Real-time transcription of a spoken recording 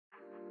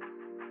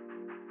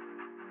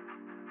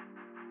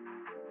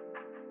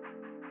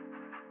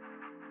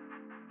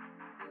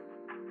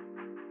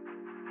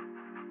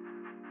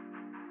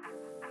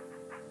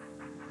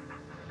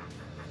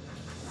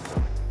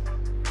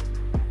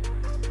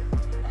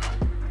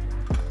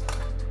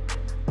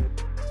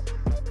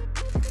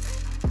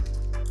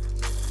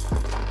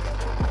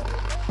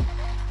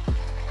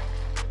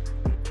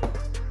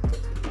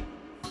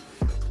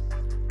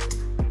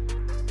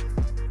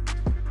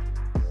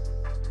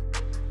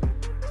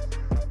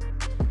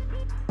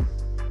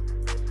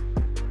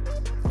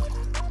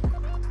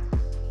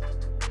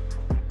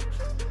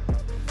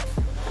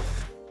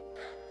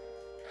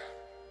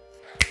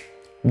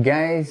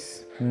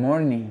Guys,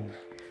 morning!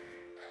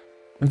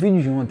 No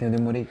vídeo de ontem eu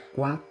demorei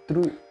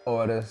 4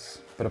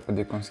 horas para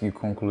poder conseguir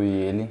concluir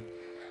ele.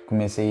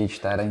 Comecei a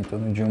editar em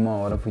torno de 1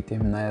 hora, fui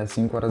terminar às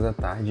 5 horas da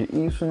tarde.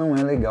 E isso não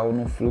é legal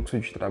no fluxo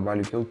de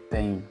trabalho que eu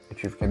tenho. Eu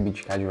tive que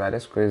abdicar de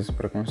várias coisas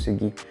para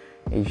conseguir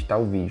editar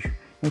o vídeo.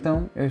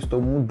 Então eu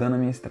estou mudando a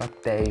minha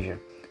estratégia.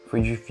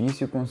 Foi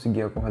difícil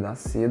conseguir acordar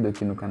cedo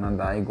aqui no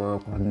Canadá, igual eu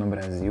acordo no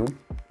Brasil.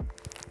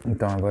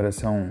 Então agora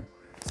são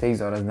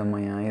 6 horas da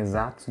manhã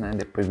exatos, né,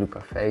 depois do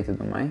café e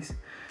tudo mais.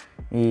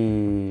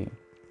 E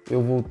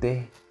eu vou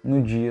ter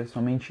no dia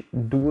somente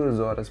 2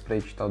 horas para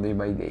editar o day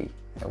by day.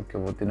 É o que eu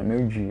vou ter no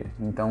meu dia.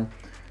 Então,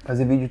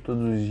 fazer vídeo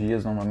todos os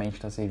dias normalmente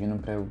está servindo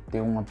para eu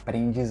ter um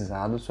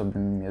aprendizado sobre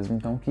mim mesmo.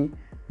 Então, que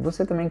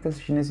você também que está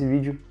assistindo esse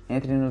vídeo,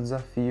 entre no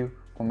desafio,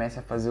 comece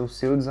a fazer o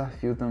seu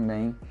desafio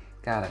também.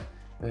 Cara,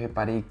 eu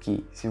reparei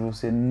que se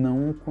você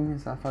não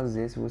começar a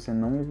fazer, se você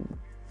não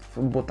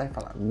botar e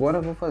falar, agora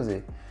eu vou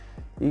fazer,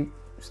 e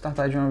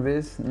startar de uma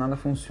vez, nada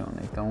funciona.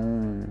 Então,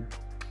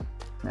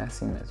 é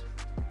assim mesmo.